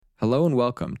Hello and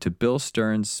welcome to Bill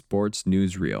Stern's Sports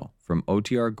Newsreel from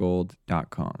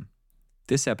OTRGold.com.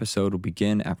 This episode will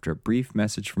begin after a brief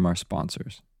message from our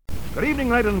sponsors. Good evening,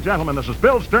 ladies and gentlemen. This is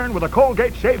Bill Stern with the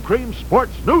Colgate Shave Cream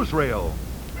Sports Newsreel.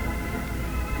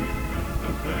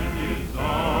 Is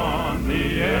on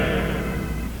the air.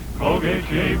 Colgate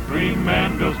Shave Cream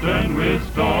and Bill Stern with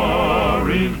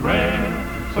stories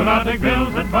rare. So now take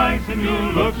Bill's advice and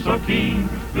you'll look so keen.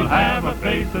 You'll have a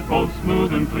face that's both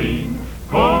smooth and clean.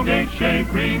 Colgate Shave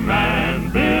Cream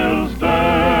and Bill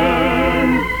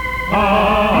Stern. The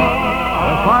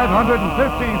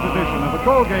 515th edition of the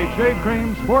Colgate Shave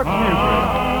Cream Sports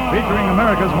Newsreel, featuring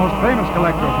America's most famous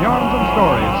collector of yarns and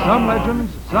stories, some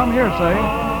legends, some hearsay,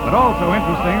 but also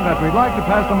interesting that we'd like to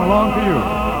pass them along to you.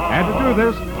 And to do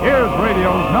this, here's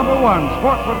radio's number one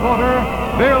sports reporter,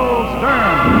 Bill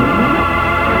Stern.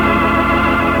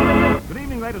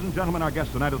 Ladies and gentlemen, our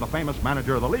guest tonight is the famous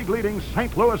manager of the league-leading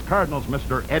St. Louis Cardinals,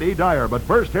 Mr. Eddie Dyer. But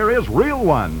first, here is Real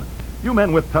One. You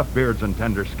men with tough beards and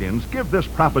tender skins, give this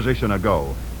proposition a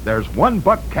go. There's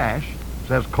 $1 cash,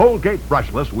 says Colgate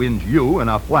Brushless wins you in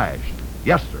a flash.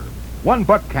 Yes, sir.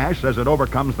 $1 cash says it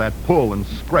overcomes that pull and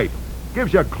scrape.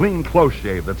 Gives you a clean close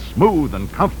shave that's smooth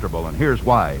and comfortable, and here's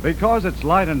why. Because it's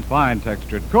light and fine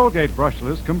textured, Colgate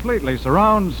Brushless completely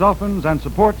surrounds, softens, and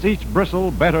supports each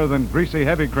bristle better than greasy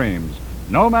heavy creams.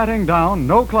 No matting down,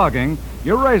 no clogging.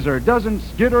 Your razor doesn't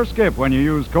skid or skip when you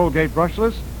use Colgate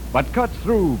Brushless, but cuts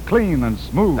through clean and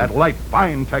smooth. That light,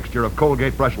 fine texture of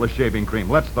Colgate Brushless shaving cream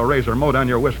lets the razor mow down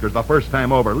your whiskers the first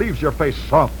time over, leaves your face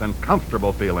soft and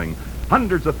comfortable feeling.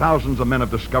 Hundreds of thousands of men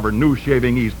have discovered new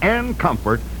shaving ease and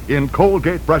comfort in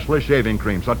Colgate Brushless shaving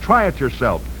cream. So try it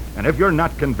yourself. And if you're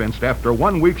not convinced after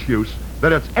 1 week's use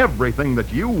that it's everything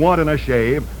that you want in a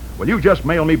shave, well, you just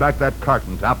mail me back that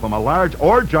carton top from a large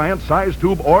or giant size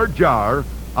tube or jar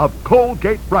of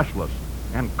Colgate Brushless.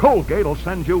 And Colgate will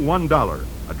send you $1.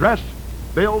 Address,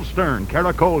 Bill Stern, care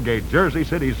of Colgate, Jersey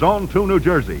City, Zone 2, New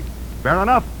Jersey. Fair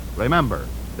enough? Remember,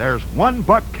 there's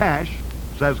 $1 cash,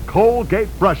 says Colgate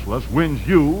Brushless wins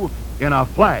you in a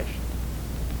flash.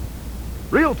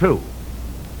 Reel 2,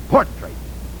 Portrait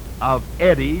of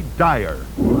Eddie Dyer.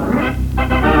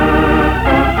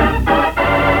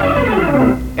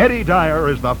 Eddie Dyer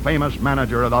is the famous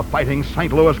manager of the fighting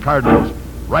St. Louis Cardinals.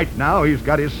 Right now, he's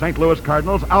got his St. Louis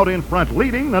Cardinals out in front,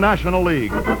 leading the National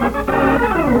League.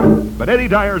 But Eddie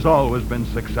Dyer's always been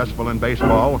successful in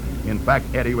baseball. In fact,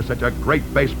 Eddie was such a great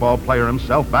baseball player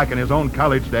himself back in his own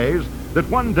college days that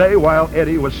one day, while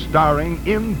Eddie was starring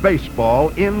in baseball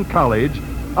in college,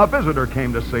 a visitor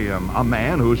came to see him, a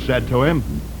man who said to him,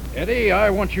 Eddie,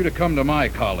 I want you to come to my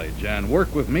college and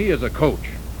work with me as a coach.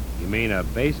 You mean a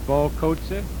baseball coach,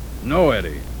 sir? No,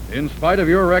 Eddie. In spite of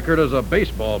your record as a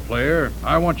baseball player,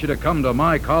 I want you to come to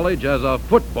my college as a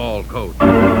football coach.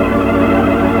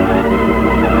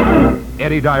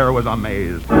 Eddie Dyer was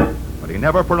amazed, but he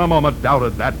never for a moment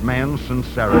doubted that man's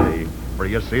sincerity. For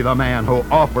you see, the man who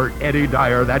offered Eddie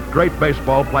Dyer, that great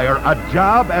baseball player, a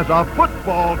job as a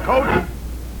football coach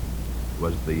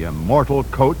was the immortal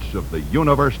coach of the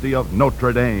University of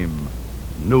Notre Dame,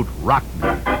 Newt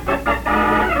Rockne.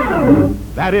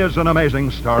 That is an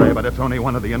amazing story, but it's only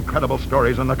one of the incredible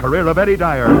stories in the career of Eddie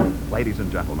Dyer. Ladies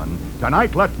and gentlemen,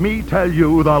 tonight let me tell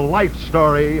you the life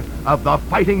story of the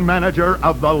fighting manager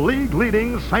of the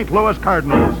league-leading St. Louis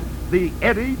Cardinals, the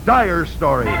Eddie Dyer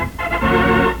story.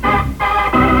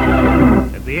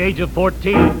 At the age of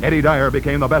 14. Eddie Dyer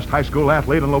became the best high school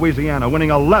athlete in Louisiana,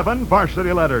 winning 11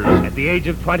 varsity letters. At the age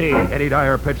of 20. Eddie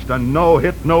Dyer pitched a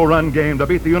no-hit, no-run game to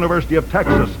beat the University of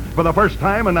Texas for the first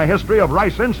time in the history of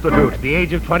Rice Institute. At the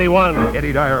age of 21.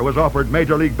 Eddie Dyer was offered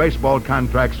Major League Baseball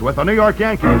contracts with the New York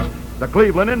Yankees, the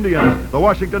Cleveland Indians, the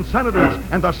Washington Senators,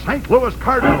 and the St. Louis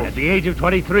Cardinals. At the age of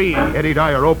 23. Eddie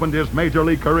Dyer opened his Major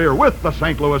League career with the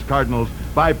St. Louis Cardinals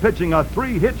by pitching a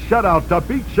 3-hit shutout to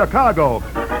beat Chicago.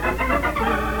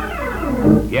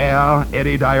 Yeah,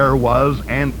 Eddie Dyer was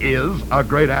and is a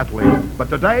great athlete. But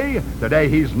today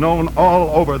he's known all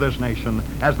over this nation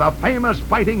as the famous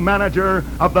fighting manager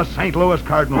of the St. Louis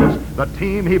Cardinals, the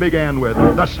team he began with,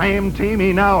 the same team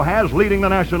he now has leading the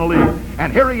National League.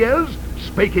 And here he is,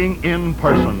 speaking in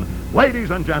person. Ladies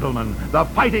and gentlemen, the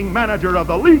fighting manager of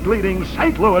the league-leading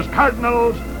St. Louis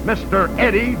Cardinals, Mr.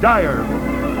 Eddie Dyer.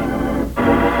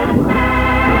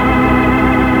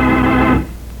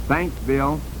 Thanks,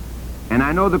 Bill. And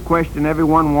I know the question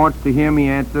everyone wants to hear me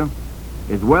answer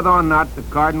is whether or not the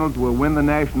Cardinals will win the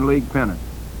National League pennant.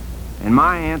 And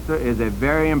my answer is a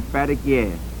very emphatic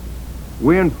yes.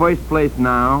 We're in first place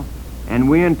now, and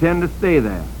we intend to stay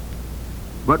there.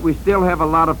 But we still have a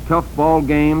lot of tough ball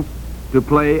games to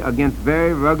play against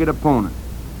very rugged opponents.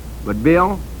 But,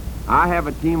 Bill, I have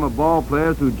a team of ball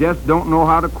players who just don't know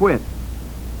how to quit.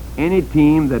 Any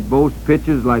team that boasts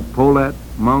pitchers like Polet,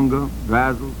 Munger,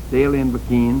 Drazel, Staley, and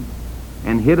Bakeen,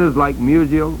 and hitters like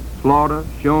Musial, Slaughter,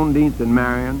 Schoendienst, and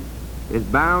Marion is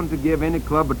bound to give any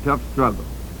club a tough struggle.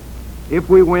 If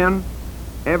we win,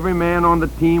 every man on the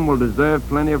team will deserve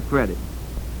plenty of credit.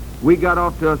 We got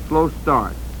off to a slow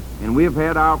start, and we've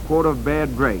had our quota of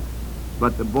bad breaks,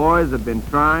 but the boys have been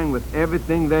trying with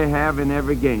everything they have in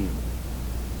every game.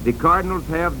 The Cardinals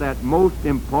have that most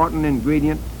important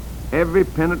ingredient every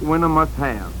pennant winner must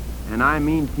have, and I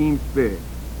mean team spirit.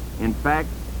 In fact,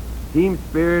 team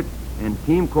spirit and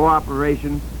team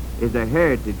cooperation is a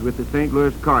heritage with the St.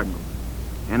 Louis Cardinals,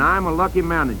 and I'm a lucky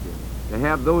manager to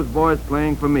have those boys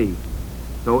playing for me.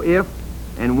 So if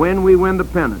and when we win the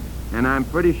pennant, and I'm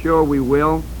pretty sure we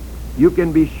will, you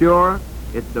can be sure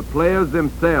it's the players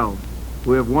themselves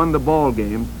who have won the ball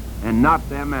games and not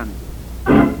their manager.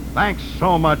 Thanks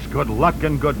so much. Good luck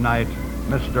and good night,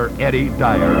 Mr. Eddie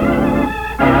Dyer.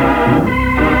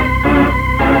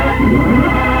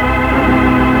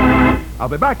 I'll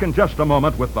be back in just a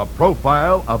moment with the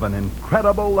profile of an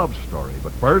incredible love story.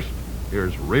 But first,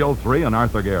 here's Reel 3 and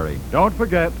Arthur Gary. Don't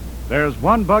forget, there's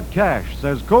 $1 cash,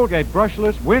 says Colgate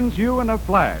Brushless wins you in a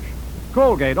flash.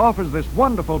 Colgate offers this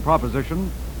wonderful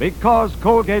proposition because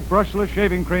Colgate Brushless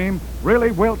Shaving Cream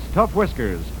really wilts tough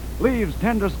whiskers, leaves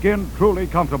tender skin truly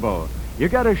comfortable. You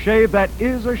get a shave that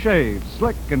is a shave,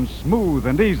 slick and smooth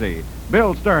and easy.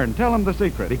 Bill Stern, tell him the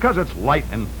secret. Because it's light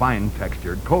and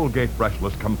fine-textured, Colgate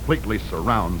Brushless completely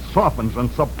surrounds, softens, and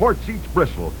supports each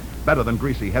bristle. Better than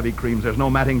greasy, heavy creams, there's no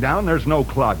matting down, there's no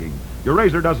clogging. Your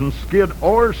razor doesn't skid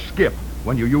or skip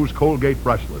when you use Colgate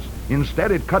Brushless.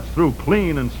 Instead, it cuts through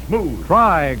clean and smooth.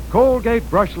 Try Colgate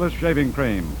Brushless Shaving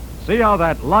Cream. See how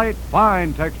that light,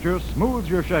 fine texture smooths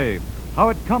your shave, how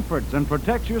it comforts and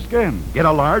protects your skin. Get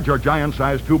a large or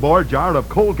giant-sized 2-bore jar of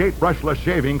Colgate Brushless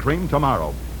Shaving Cream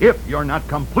tomorrow. If you're not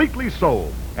completely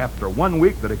sold after 1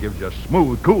 week that it gives you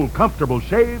smooth, cool, comfortable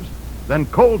shaves, then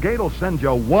Colgate will send you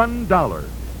 $1.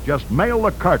 Just mail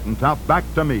the carton top back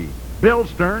to me. Bill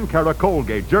Stern, care of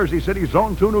Colgate, Jersey City,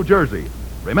 Zone 2, New Jersey.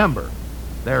 Remember,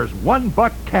 there's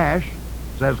 $1 cash,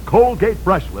 says Colgate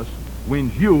Brushless,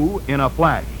 wins you in a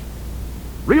flash.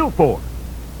 Reel 4,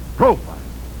 profile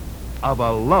of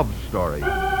a love story.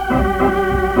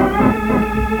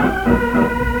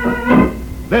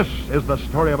 This is the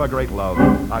story of a great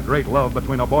love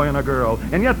between a boy and a girl.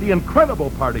 And yet the incredible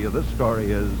part of this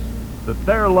story is that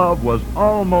their love was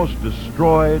almost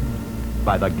destroyed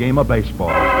by the game of baseball.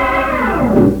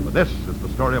 But this is the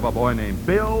story of a boy named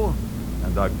Bill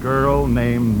and a girl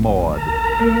named Maud.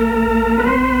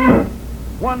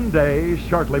 One day,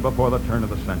 shortly before the turn of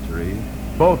the century,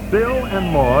 both Bill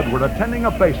and Maud were attending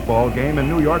a baseball game in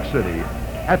New York City.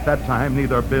 At that time,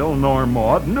 neither Bill nor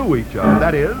Maud knew each other.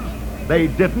 That is, they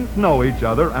didn't know each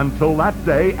other until that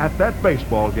day at that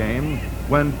baseball game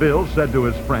when Bill said to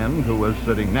his friend who was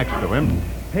sitting next to him,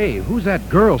 Hey, who's that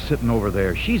girl sitting over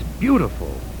there? She's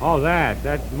beautiful. Oh,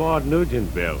 that's Maud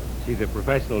Nugent, Bill. She's a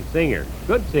professional singer.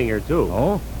 Good singer, too.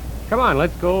 Oh? Come on,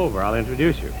 let's go over. I'll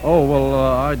introduce you. Oh, well,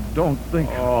 I don't think...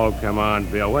 Oh, come on,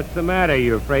 Bill. What's the matter?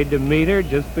 You afraid to meet her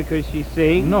just because she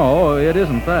sings? No, it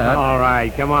isn't that. All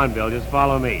right, come on, Bill. Just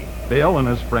follow me. Bill and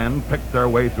his friend picked their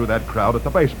way through that crowd at the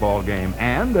baseball game.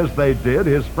 And as they did,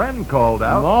 his friend called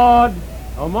out, Maud!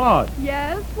 Oh, Maud.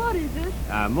 Yes, what is it?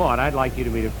 Maud, I'd like you to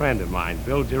meet a friend of mine,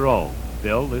 Bill Jerome.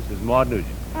 Bill, this is Maud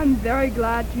Nugent. I'm very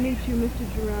glad to meet you, Mr.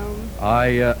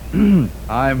 Jerome.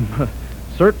 I'm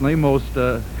certainly most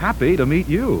happy to meet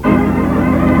you.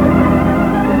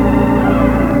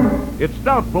 It's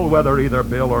doubtful whether either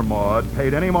Bill or Maud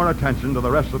paid any more attention to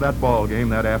the rest of that ball game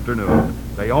that afternoon.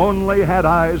 They only had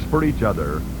eyes for each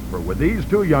other, for with these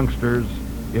two youngsters,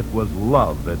 it was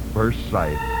love at first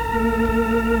sight.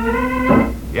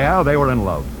 Yeah, they were in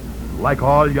love. Like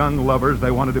all young lovers,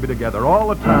 they wanted to be together all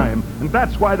the time, and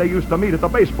that's why they used to meet at the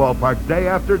baseball park day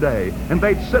after day, and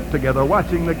they'd sit together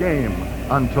watching the game,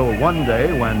 until one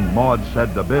day when Maud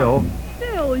said to Bill,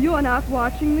 Bill, you're not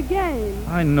watching the game.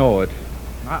 I know it.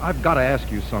 I've got to ask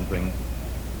you something.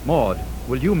 Maud,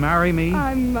 will you marry me?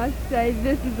 I must say,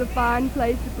 this is a fine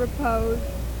place to propose,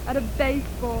 at a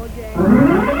baseball game.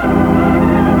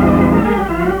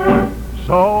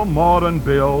 So Maud and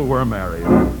Bill were married.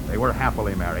 They were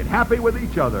happily married, happy with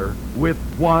each other, with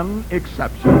one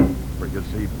exception. For you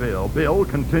see, Bill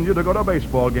continued to go to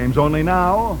baseball games, only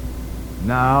now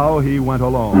he went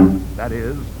alone. That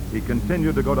is, he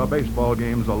continued to go to baseball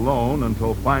games alone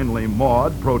until finally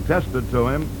Maud protested to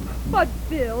him. But,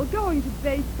 Bill, going to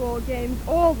baseball games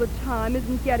all the time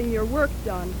isn't getting your work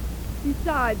done.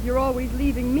 Besides, you're always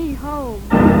leaving me home.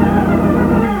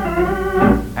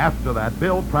 After that,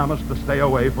 Bill promised to stay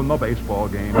away from the baseball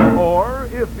game, or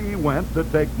if he went, to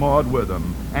take Maud with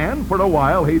him. And for a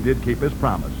while, he did keep his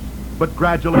promise. But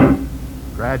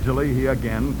gradually, he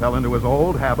again fell into his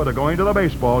old habit of going to the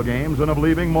baseball games and of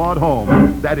leaving Maud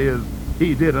home. That is,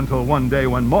 he did until one day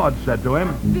when Maud said to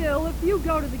him, Bill, if you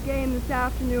go to the game this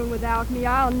afternoon without me,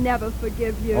 I'll never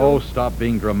forgive you. Oh, stop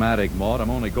being dramatic, Maud. I'm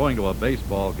only going to a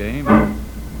baseball game.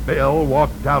 Bill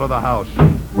walked out of the house.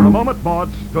 For a moment,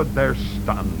 Maud stood there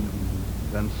stunned.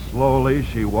 Then slowly,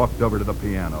 she walked over to the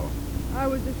piano. I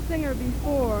was a singer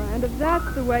before, and if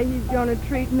that's the way he's going to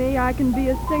treat me, I can be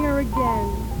a singer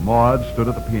again. Maud stood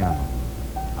at the piano,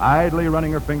 idly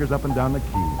running her fingers up and down the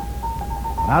keys.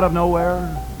 And out of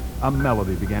nowhere, a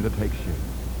melody began to take shape.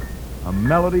 A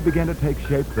melody began to take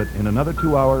shape that in another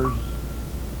 2 hours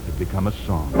had become a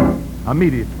song.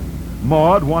 Immediately,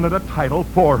 Maud wanted a title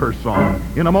for her song.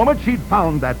 In a moment, she'd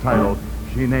found that title.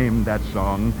 She named that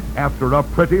song after a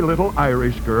pretty little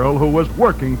Irish girl who was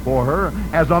working for her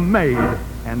as a maid.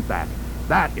 And that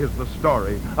is the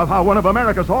story of how one of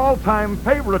America's all-time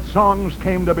favorite songs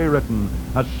came to be written.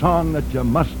 A song that you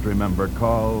must remember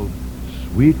called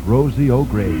Sweet Rosie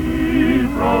O'Grady. Sweet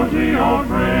Rosie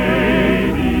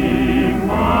O'Grady,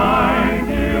 my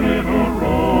dear little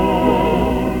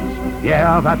rose.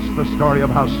 Yeah, that's the story of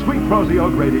how Sweet Rosie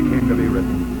O'Grady came to be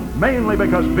written. Mainly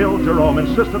because Bill Jerome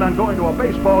insisted on going to a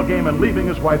baseball game and leaving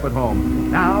his wife at home.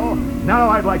 Now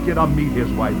I'd like you to meet his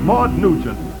wife, Maud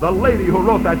Nugent, the lady who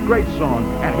wrote that great song.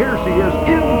 And here she is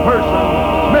in person,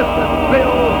 Mrs.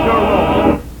 Bill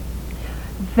Jerome.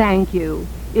 Thank you.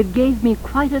 It gave me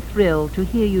quite a thrill to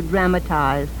hear you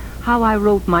dramatize how I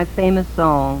wrote my famous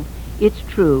song. It's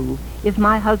true. If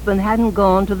my husband hadn't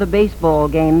gone to the baseball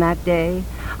game that day,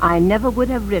 I never would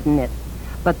have written it.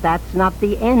 But that's not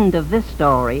the end of this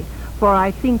story, for I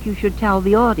think you should tell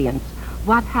the audience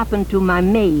what happened to my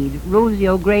maid, Rosie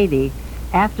O'Grady,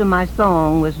 after my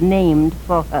song was named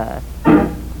for her.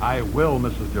 I will,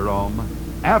 Mrs. Jerome.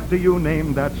 After you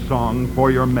named that song for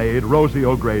your maid, Rosie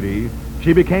O'Grady,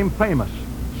 she became famous.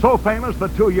 So famous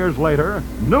that 2 years later,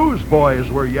 newsboys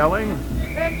were yelling,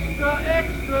 Extra,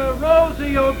 extra,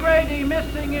 Rosie O'Grady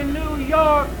missing in New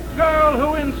York. Girl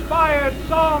who inspired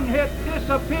song hit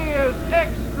disappears.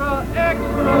 Extra,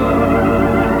 extra.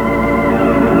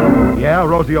 Yeah,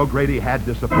 Rosie O'Grady had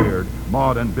disappeared.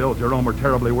 Maud and Bill Jerome were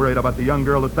terribly worried about the young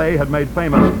girl that they had made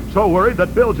famous. So worried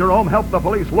that Bill Jerome helped the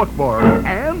police look for her.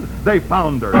 And they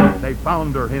found her. They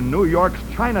found her in New York's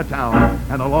Chinatown.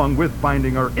 And along with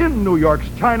finding her in New York's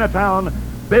Chinatown,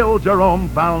 Bill Jerome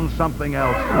found something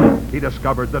else. He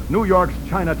discovered that New York's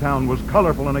Chinatown was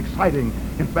colorful and exciting.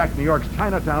 In fact, New York's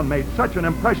Chinatown made such an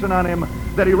impression on him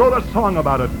that he wrote a song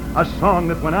about it. A song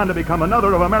that went on to become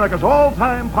another of America's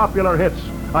all-time popular hits.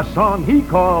 A song he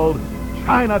called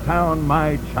Chinatown,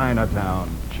 My Chinatown.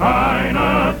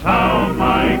 Chinatown,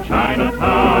 my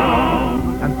Chinatown.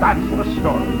 And that's the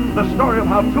story of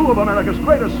how two of America's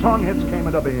greatest song hits came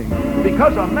into being.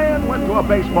 Because a man went to a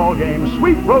baseball game,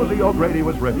 Sweet Rosie O'Grady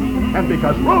was written. And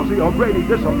because Rosie O'Grady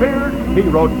disappeared, he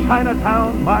wrote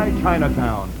Chinatown, My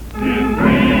Chinatown. In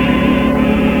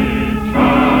dreamy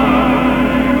China.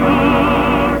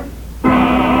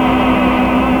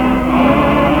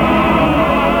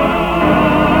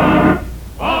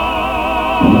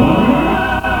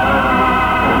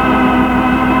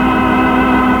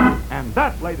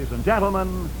 Ladies and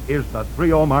gentlemen, is the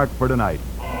 3-0 mark for tonight.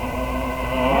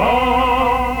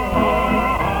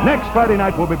 Next Friday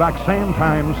night, we'll be back same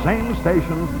time, same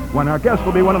station, when our guest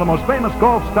will be one of the most famous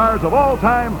golf stars of all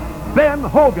time, Ben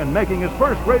Hogan, making his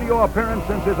first radio appearance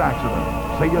since his accident.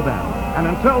 See you then. And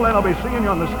until then, I'll be seeing you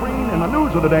on the screen, in the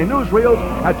News of the Day newsreels,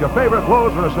 at your favorite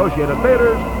Lowe's or Associated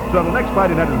Theaters. So the next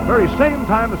Friday night at the very same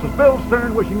time, this is Bill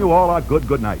Stern wishing you all a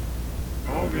good night.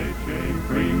 Colgate Shave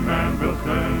Cream and Bill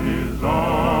Stern is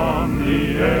on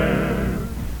the air.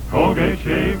 Colgate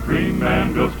Shave Cream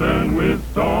and Bill Stern with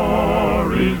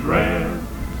stories rare.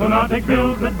 So now take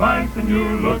Bill's advice and you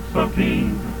look so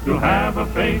keen. You'll have a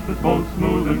face that's both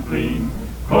smooth and clean.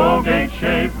 Colgate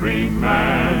Shave Cream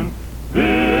and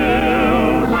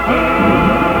Bill Stern.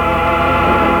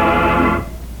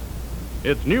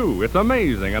 It's new, it's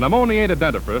amazing, an ammoniated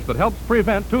dentifrice that helps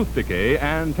prevent tooth decay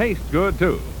and tastes good,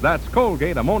 too. That's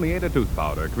Colgate Ammoniated Tooth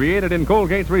Powder, created in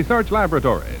Colgate's research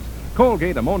laboratories.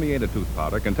 Colgate Ammoniated Tooth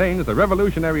Powder contains the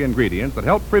revolutionary ingredients that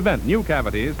help prevent new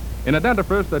cavities in a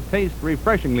dentifrice that tastes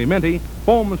refreshingly minty,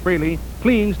 foams freely,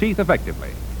 cleans teeth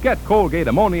effectively. Get Colgate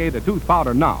Ammoniated Tooth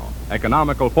Powder now.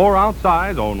 Economical 4-ounce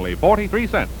size, only 43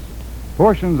 cents.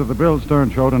 Portions of the Bill Stern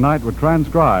Show tonight were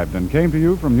transcribed and came to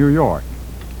you from New York.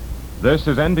 This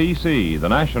is NBC, the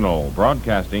national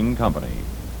broadcasting company.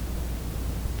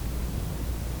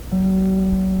 you.